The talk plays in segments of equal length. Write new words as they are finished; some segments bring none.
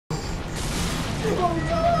Oh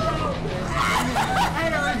no!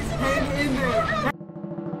 Hang in there!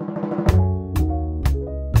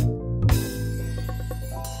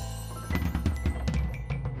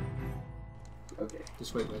 Okay,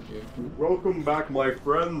 just wait right here. Welcome back, my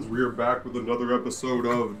friends. We are back with another episode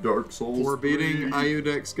of Dark Souls. We're 3. beating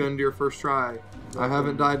Iudek's gun to your first try. I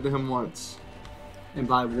haven't died to him once. And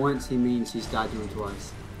by once, he means he's died to him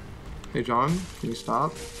twice. Hey, John, can you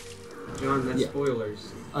stop? John, that's Yeah.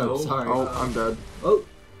 spoilers. Oh, sorry. Oh, I'm dead. Oh,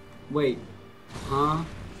 wait. Huh?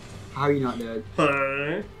 How are you not dead?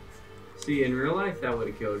 Huh? See, in real life, that would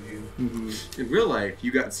have killed you. Mm-hmm. In real life,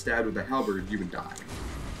 you got stabbed with a halberd, you would die.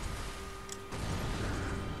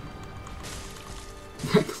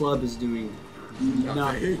 That club is doing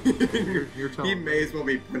nothing. You're telling He me. may as well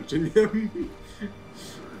be punching him.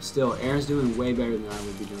 Still, Aaron's doing way better than I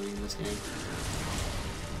would be doing in this game.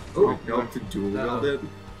 Oh, help to dual wield it.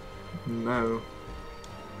 No.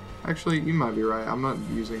 Actually, you might be right. I'm not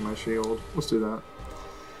using my shield. Let's do that.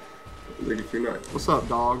 Like if you're not, What's up,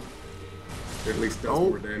 dog? at least does Oh.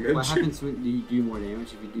 more damage. What happens when you do more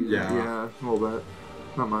damage if you do that? Yeah. Yeah, a little bit.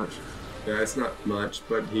 Not much. Yeah, it's not much,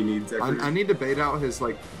 but he needs every. I need to bait out his,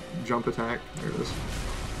 like, jump attack. There it is.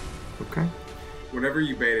 Okay. Whenever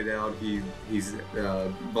you bait it out, he's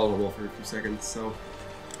vulnerable for a few seconds. So,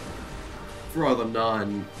 for all the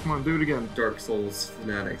non-Dark Come on, do it again. Souls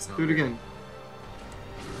fanatics, out Do it there, again.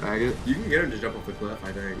 Bag it. You can get him to jump off the cliff.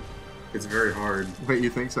 I think it's very hard. Wait, you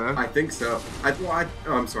think so? I think so.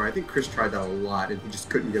 I'm sorry. I think Chris tried that a lot, and he just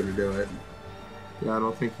couldn't get him to do it. Yeah, I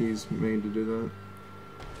don't think he's made to do that.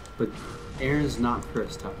 But Aaron's not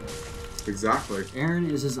Chris type. Exactly. Aaron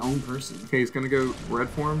is his own person. Okay, he's gonna go red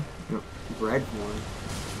form. Yep. Bread form.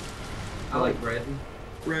 I like bread.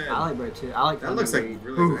 Red. I like bread too. I like That looks like wheat.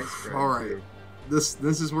 really Oof, nice bread. all right. too.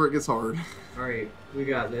 This is where it gets hard. Alright, we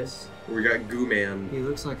got this. We got Goo Man, He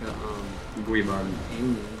looks like a Guiman.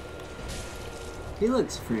 alien. He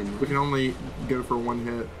looks We friendly. can only go for one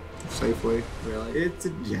hit safely. Really? It's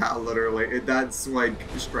yeah, literally. That's like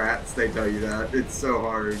strats. They tell you that. It's so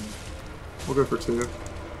hard. We'll go for 2.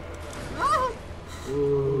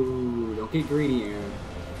 Ooh, don't get greedy, Aaron.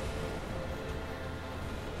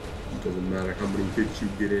 It doesn't matter how many hits you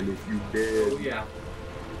get in if you dead. Oh, yeah.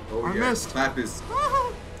 Oh, I yeah. missed. Clap his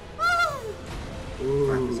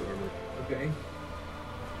Ooh, armor. Okay.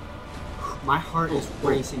 my heart is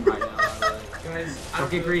racing right now. by the way. Guys,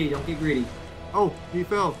 Don't get greedy. Don't get greedy. Oh, he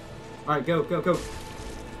fell. All right, go, go, go.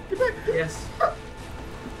 Yes.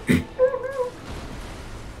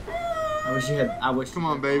 I wish you had. I wish. Come you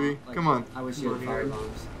on, had baby. like, Come on. I wish you had fire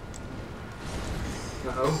bombs.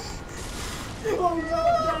 Uh-oh.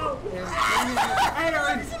 Oh no!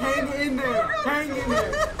 Aaron, hang in there! Hang in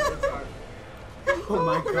there! Oh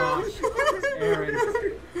my gosh, Aaron!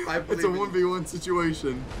 I It's believe a in 1v1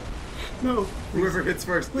 situation. No! whoever hits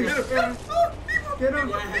first. Please, Get him. Aaron. Get him!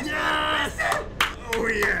 Yes! Oh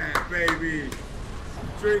yeah, baby.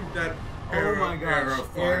 Drink that. Oh my Arrow gosh,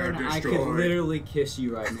 fire Aaron! I could destroy. literally kiss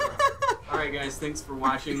you right now. Alright, guys, thanks for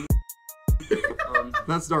watching.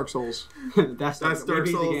 That's Dark Souls. That's That's we Dark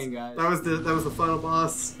beat Souls. the game, guys. That was the final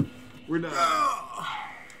boss. We're done.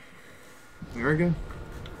 There we go.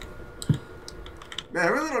 Man, I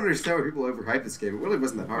really don't understand why people overhype this game. It really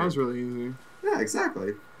wasn't that That hard. was really easy. Yeah,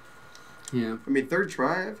 exactly. Yeah. I mean, third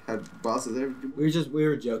try, I've had bosses that have... We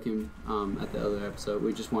were joking at the other episode.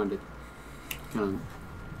 We just wanted to kind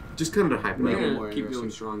Just kind of to hype it We're up. Yeah. gonna more keep interesting.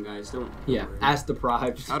 going strong, guys. Don't. of ask the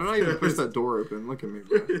bribes. How did I even push that door open? Look at me,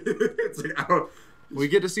 bro. It's like, oh, We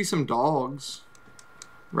get to see some dogs.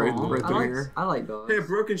 Right, Aw, right I through like, here. I like dogs. hey, a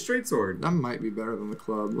broken straight sword. That might be better than the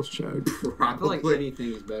club. Let's check. I feel like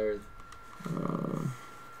anything is better.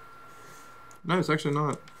 No, it's actually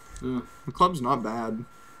not. Uh, The club's not bad.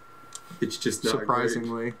 It's just not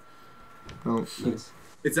Surprisingly. Oh, nice.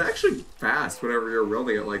 It's actually fast whenever you're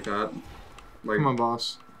wielding it like that. Like, come on,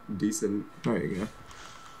 boss. decent. There you go.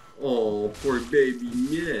 Oh, poor baby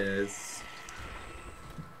miss.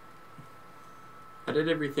 How did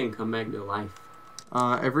everything come back to life?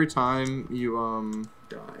 Every time you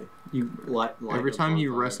Die. You light every a time you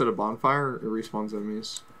bonfire. rest at a bonfire, it respawns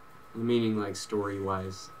enemies. Meaning, like,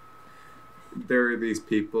 story-wise. There are these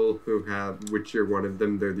people who have, which you're one of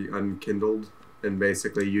them, they're the unkindled. And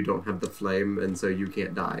basically you don't have the flame, and so you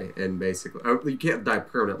can't die. And basically, you can't die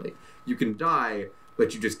permanently. You can die,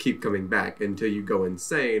 but you just keep coming back until you go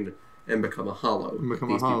insane and become a hollow. And become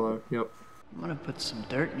a These people. hollow. Yep. I'm gonna put some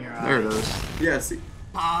dirt in your eye. There it is. Yeah, see.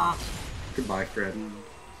 Goodbye, Fred.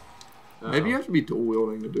 Maybe you have to be dual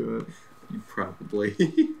wielding to do it. You probably.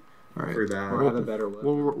 All right. For that. Or have a better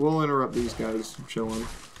weapon. We'll interrupt these guys chilling.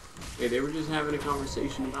 Hey, they were just having a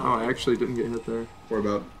conversation about. Oh, I actually didn't get hit there. Or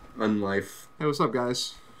about Unlife. Hey, what's up,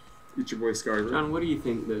 guys? It's your boy Scarver. John, what do you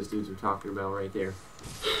think those dudes are talking about right there?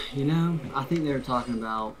 You know, I think they were talking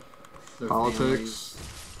about their Politics.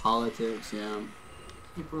 families. Politics, yeah.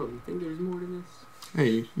 Hey, bro, you think there's more to this? Hey,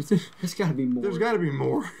 you think There's got to be more there's got to be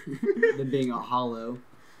more? than being a hollow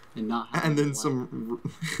and not having And then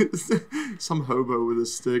life. some hobo with a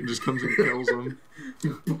stick just comes and kills him.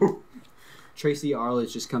 Tracy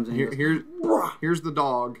Arledge just comes in here. Here's the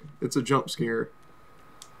dog. It's a jump scare.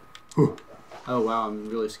 Oh, wow, I'm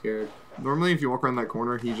really scared. Normally, if you walk around that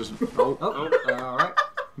corner, he just all right.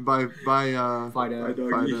 by Fido. Bye, doggy.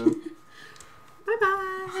 Fido.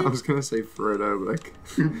 I was gonna say Frodo, but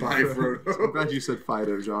Bye, Frodo. I'm glad you said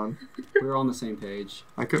Fido, John. We were on the same page.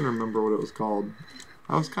 I couldn't remember what it was called.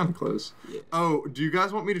 I was kind of close. Yeah. Oh, do you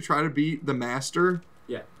guys want me to try to beat the Master?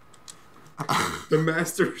 Yeah. The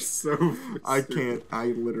Master is so. I can't. I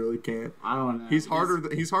literally can't. I don't know. He's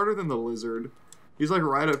harder. He's harder than the lizard. He's like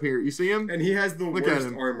right up here. You see him? And he has the Look at worst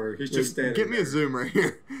him. armor. He's just standing Get me there. a zoom right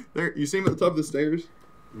here. There. You see him at the top of the stairs?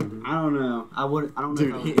 Mm-hmm. I don't know. I don't know. Dude,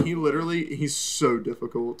 if I would, he literally, he's so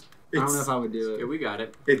difficult. I don't know if I would do Yeah, it. we got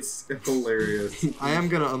it. It's hilarious. I am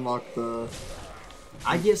gonna unlock the.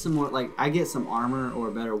 I get some more, I get some armor or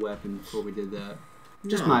a better weapon before we did that.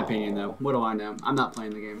 Just my opinion, though. What do I know? I'm not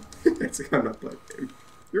playing the game. I'm not playing the game.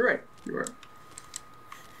 You're right. You are.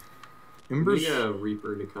 We Embers. need a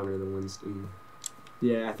Reaper to counter the Winston.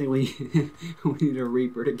 Yeah, I think we need a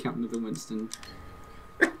Reaper to counter the Winston.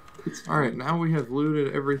 All right, now we have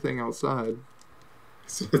looted everything outside.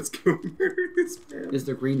 So let's go murder this man. Is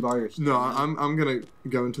the green bar your No, I'm gonna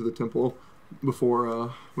go into the temple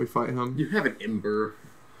before we fight him. You have an ember.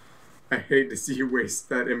 I hate to see you waste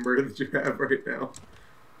that ember that you have right now.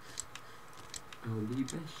 I'll be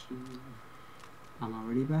Bastion. I'm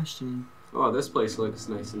already Bastion. Oh, this place looks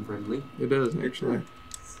nice and friendly. It is actually.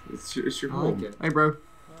 It's your I home. like it. Hey, bro.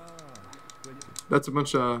 That's a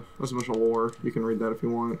bunch of lore. You can read that if you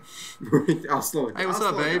want. I'll slow it. Hey, what's I'll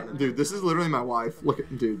up, slow it babe? down. Dude, this is literally my wife. Look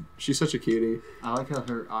at, dude, she's such a cutie. I like how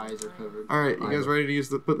her eyes are covered. All right, you guys ready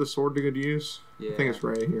to put the sword to good use? Yeah. I think it's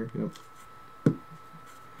right here. Yep.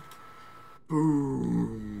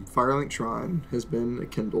 Boom! Firelink Shrine has been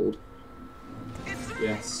kindled.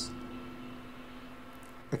 Yes.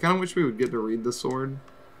 I kind of wish we would get to read the sword.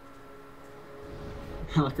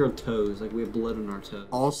 I like our toes. Like we have blood on our toes.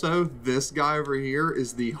 Also, this guy over here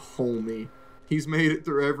is the homie. He's made it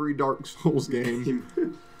through every Dark Souls game.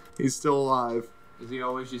 He's still alive. Is he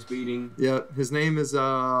always just beating? Yeah, his name is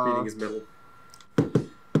Beating his metal.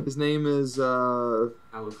 his name is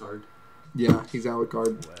Alucard. yeah, he's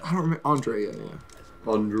Alucard. I don't remember Andre. Yeah.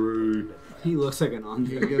 Andre. He looks like an He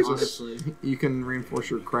Andre, gives us. honestly. You can reinforce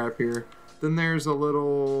your crap here. Then there's a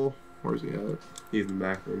little. Where's he at? He's in the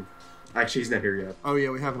back room. Actually, he's not here yet. Oh yeah,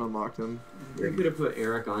 we haven't unlocked him. They could have put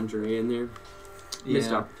Eric Andre in there. Missed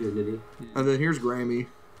Yeah. opportunity. And then here's Grammy.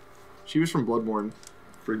 She was from Bloodborne.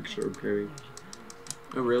 Freak show carry.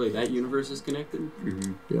 Oh, really? That universe is connected?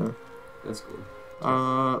 Mm-hmm. Yeah. That's cool.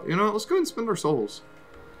 You know what? Let's go and spend our souls.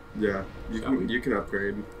 Yeah. You can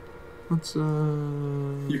upgrade. Let's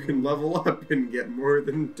You can level up and get more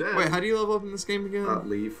than 10. Wait, how do you level up in this game again?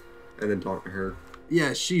 Leave and then talk to her.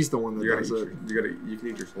 Yeah, she's the one that You does it. you can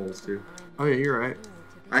eat your souls too. Oh yeah, you're right.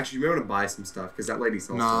 Actually, you may want to buy some stuff because that lady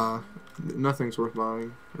sells Nah, nothing's worth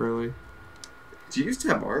buying, really. stuff. She used to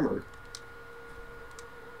have armor.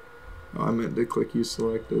 Oh, I meant to click use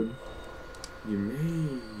selected. You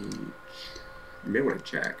may want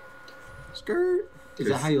to check. Skirt. Is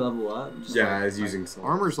that how you level up? Just Yeah, like- I was using souls.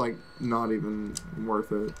 Armor's like not even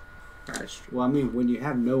worth it. That's true. Well, I mean, when you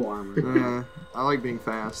have no armor. I like being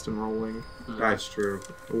fast and rolling. That's true.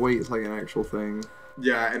 Weight is like an actual thing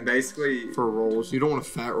Yeah, and basically for rolls. You don't want a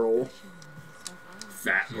fat roll.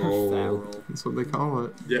 fat Fat roll. roll. That's what they call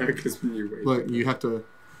it. Yeah, because when you wait. Look, you have to.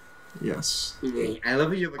 Yes. I love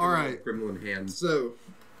how you have like All a right. gremlin hand. So,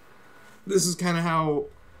 this is kind of how.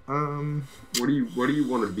 What do you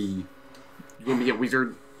want to be? You want to be a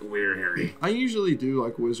wizard? We're Harry. I usually do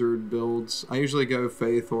like wizard builds. I usually go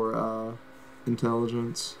faith or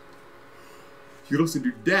intelligence. You could also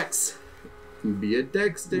do dex. Be a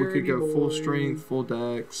dexterity. We could go full boy. strength, full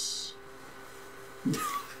dex.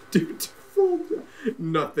 Dude,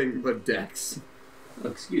 nothing but dex. Oh,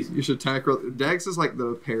 excuse me. You should tackle. Dex is like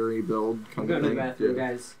the parry build I'm kind going of to the thing. bathroom,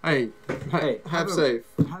 Yeah. guys. Hey, Hey, have safe.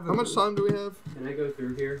 How How much time do we have? Can I go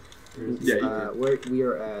through here? Or is Yeah, this- you we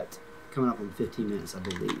are at coming up on 15 minutes, I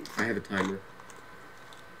believe. I have a timer.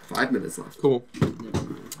 5 minutes left. Cool. Never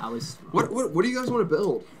mind. I was. What do you guys want to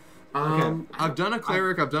build? Um, I've done a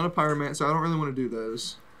cleric. I've done a pyromancer. So I don't really want to do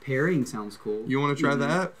those. Parrying sounds cool. You want to try Mhm.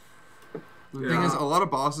 that? The thing is, a lot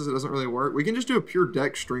of bosses, it doesn't really work. We can just do a pure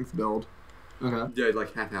deck strength build. Okay. Yeah,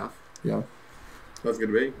 like half. Yeah. That's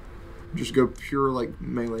gonna be. Just go pure, like,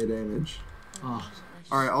 melee damage. Oh,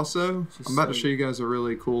 Alright, also, She's I'm about to so- show you guys a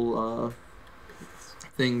really cool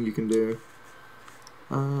thing you can do.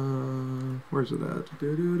 Where's it at?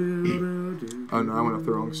 Oh no, I went up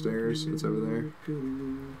the wrong stairs. It's over there.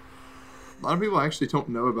 A lot of people actually don't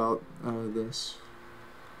know about this.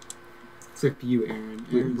 except you, Aaron.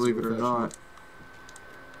 Aaron's Believe it or professional. not.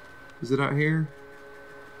 Is it out here?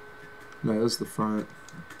 No, that's the front.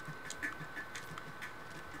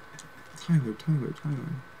 Tyler.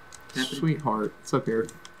 Happened. Sweetheart. It's up here.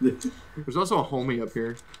 There's also a homie up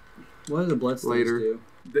here. What do the bloodstains Later. do?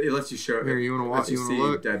 It lets you show. Here, you wanna it lets watch- you wanna see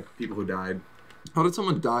look? dead people who died. How did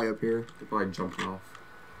someone die up here? They probably jumped off.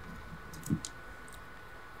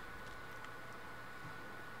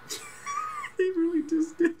 He really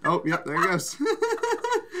just did. Oh, yep, there he goes.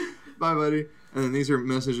 Bye, buddy. And then these are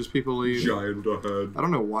messages people leave. Giant ahead. I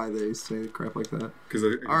don't know why they say crap like that. Because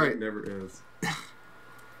it Alright. never is.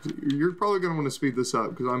 You're probably going to want to speed this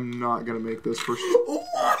up because I'm not going to make this first. What?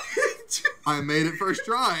 I made it first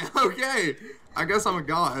try. Okay. I guess I'm a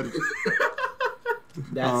god.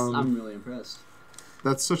 That's Um, I'm really impressed.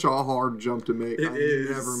 That's such a hard jump to make. It I is.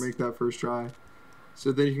 never make that first try.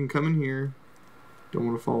 So then you can come in here. Don't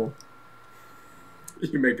want to fall.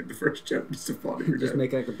 You make it the first jump just to fall to your Just dead.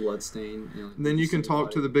 make like a blood stain. And then you can talk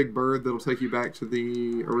to the big bird that'll take you back to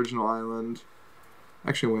the original island.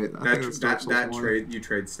 Actually, wait. I think that's Dark Souls 1. trade, you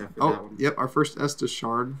trade stuff with that Oh, one. yep. Our first Estus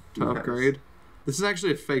shard to Nice. upgrade. This is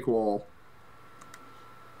actually a fake wall.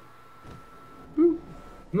 Boop.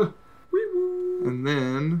 And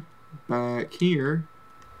then back here,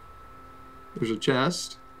 there's a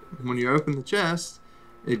chest. And when you open the chest,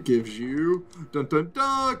 it gives you dun dun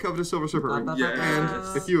dun covetous silver serpent ring. Yes.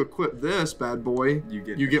 And if you equip this bad boy, You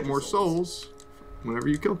get, you get extra more souls whenever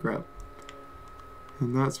you kill crap.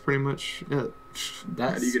 And that's pretty much it.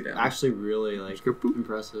 That's How do you get down? actually really like Just go boop.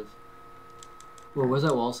 impressive. Well, what does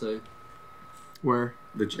that wall say? Where?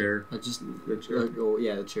 The chair. Like just The chair. oh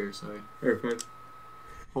yeah, the chair. Sorry. Oh, fine.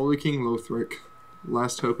 Holy King Lothric,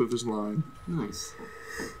 last hope of his line. Nice.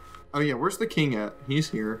 Oh yeah, where's the king at?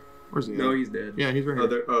 He's here. Where's he No, at? he's dead. Yeah, he's right Oh,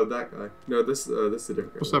 here. that guy. No, this is a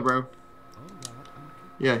different guy. What's up, bro?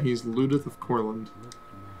 Yeah, he's Ludith of Corland.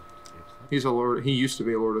 He's a lord. He used to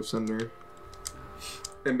be a lord of Cinder.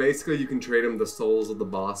 And basically, you can trade him the souls of the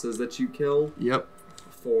bosses that you kill Yep.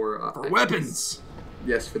 for Weapons.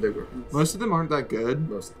 Yes, for the weapons. Most of them aren't that good.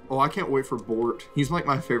 Most. Oh, I can't wait for Bort. He's like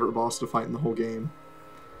my favorite boss to fight in the whole game.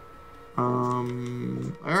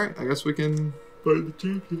 Alright, I guess we can Fight the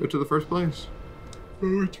champion. go to the first place.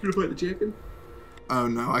 Oh, aren't you gonna fight the champion? Oh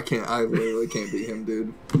no, I can't. I literally can't beat him,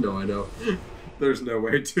 dude. No, I know. There's no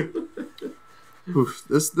way to. Oof,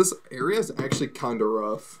 this area is actually kind of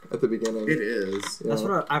rough at the beginning. It is. Yeah. That's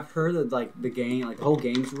what I've heard that like the game, like the whole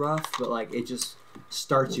game's rough, but like it just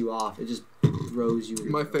starts you off. It just throws you.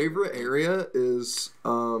 My favorite area is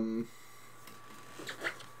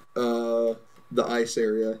the ice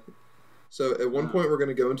area. So at one point we're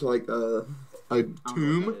gonna go into like a I don't know what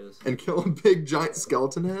tomb that is. and kill a big giant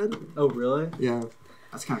skeleton head. Oh really? Yeah.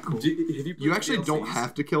 That's kind of cool. Have you, You played actually don't DLCs?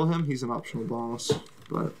 have to kill him. He's an optional boss.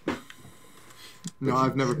 But no,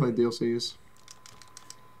 I've never played DLCs.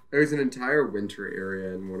 There's an entire winter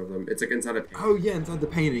area in one of them. It's like inside a painting. Oh yeah, inside the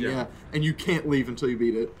painting. Yeah. Yeah, and you can't leave until you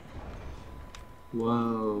beat it.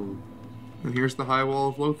 Whoa. And here's the high wall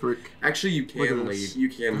of Lothric. Actually, you Look can at leave. this. You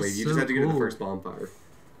can That's leave. You so just have to go to the cool. first bonfire.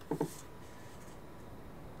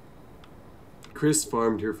 Chris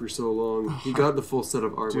farmed here for so long. He got the full set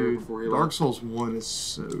of armor Dude, before he Dark left. Souls 1 is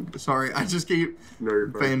so good. Sorry, I just keep No,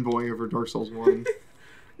 you're fine. fanboying over Dark Souls 1.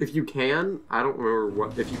 If you can, I don't remember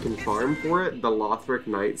what. If you can farm for it, the Lothric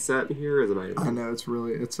Knight set here is an item. I know,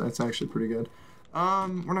 it's actually pretty good. We're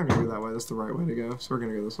not gonna go that way. That's the right way to go. So we're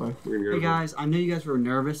gonna go this way. We're gonna go Hey to- guys, I know you guys were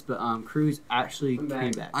nervous, but Cruz actually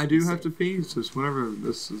came back. I do have to pee, so it's whenever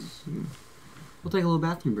this is. We'll take a little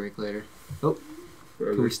bathroom break later. Oh, Are can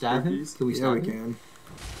we there stab him? spookies? Can we Yeah, stab we him? can.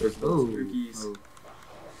 There's Oh, those spookies.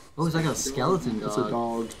 oh, it's like a skeleton dog. It's a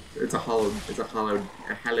dog. It's a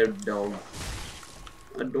hallowed dog.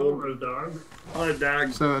 A dog. Oh, a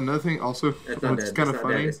dog. So another thing, also, It's not what's dead. kind It's of not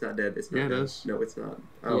dead. funny. It's not dead. It's not Yeah, it dead. is. No, it's not.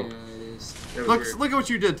 Oh, Yeah, it is. that was Look, weird. look at what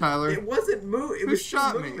you did, Tyler. It wasn't moving. It Who was shot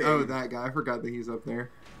still me? moving. Oh, that guy. I forgot that he's up there.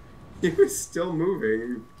 It was still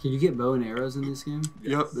moving. Can you get bow and arrows in this game?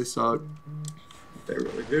 Yep, they suck. They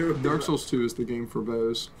really do. Dark Souls 2 is the game for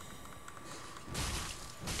bows.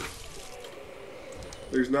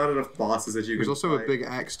 There's not enough bosses that you There's can also fight. a big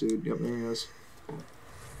axe dude. Yep, there he is.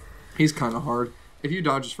 He's kind of hard. If you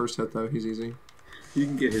dodge his first hit, though, he's easy. You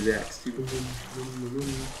can get his axe too.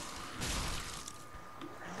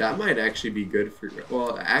 That might actually be good for.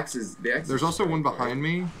 Well, the axe is. There's also one behind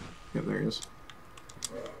me. Yep, there he is.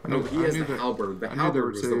 No, he has the that- halberd. The I knew there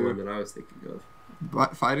were halberd was the two. one that I was thinking of.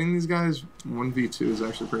 But fighting these guys 1v2 is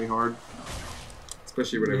actually pretty hard.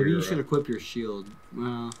 Especially whenever Maybe you you're should equip your shield.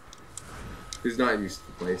 Well, who's not used to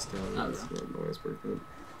the playstyle. Oh, That's no. not always worth it.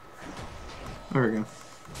 There we go.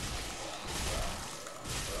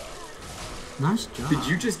 nice job. Did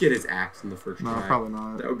you just get his axe in the first No, try? probably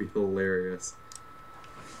not. That would be hilarious.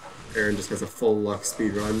 Aaron just has a full luck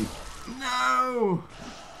speed run, No!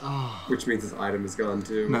 Oh, which means his item is gone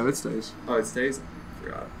too. No, it stays. Oh, it stays? I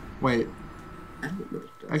forgot. Wait, I don't know. If it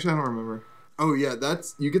does. actually, I don't remember. Oh, yeah,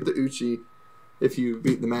 that's. You get the Uchi if you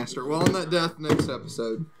beat the Master. Well, on that death, next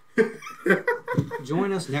episode.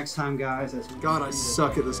 join us next time, guys. As we God, I continue to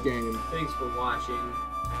suck play. at this game. Thanks for watching.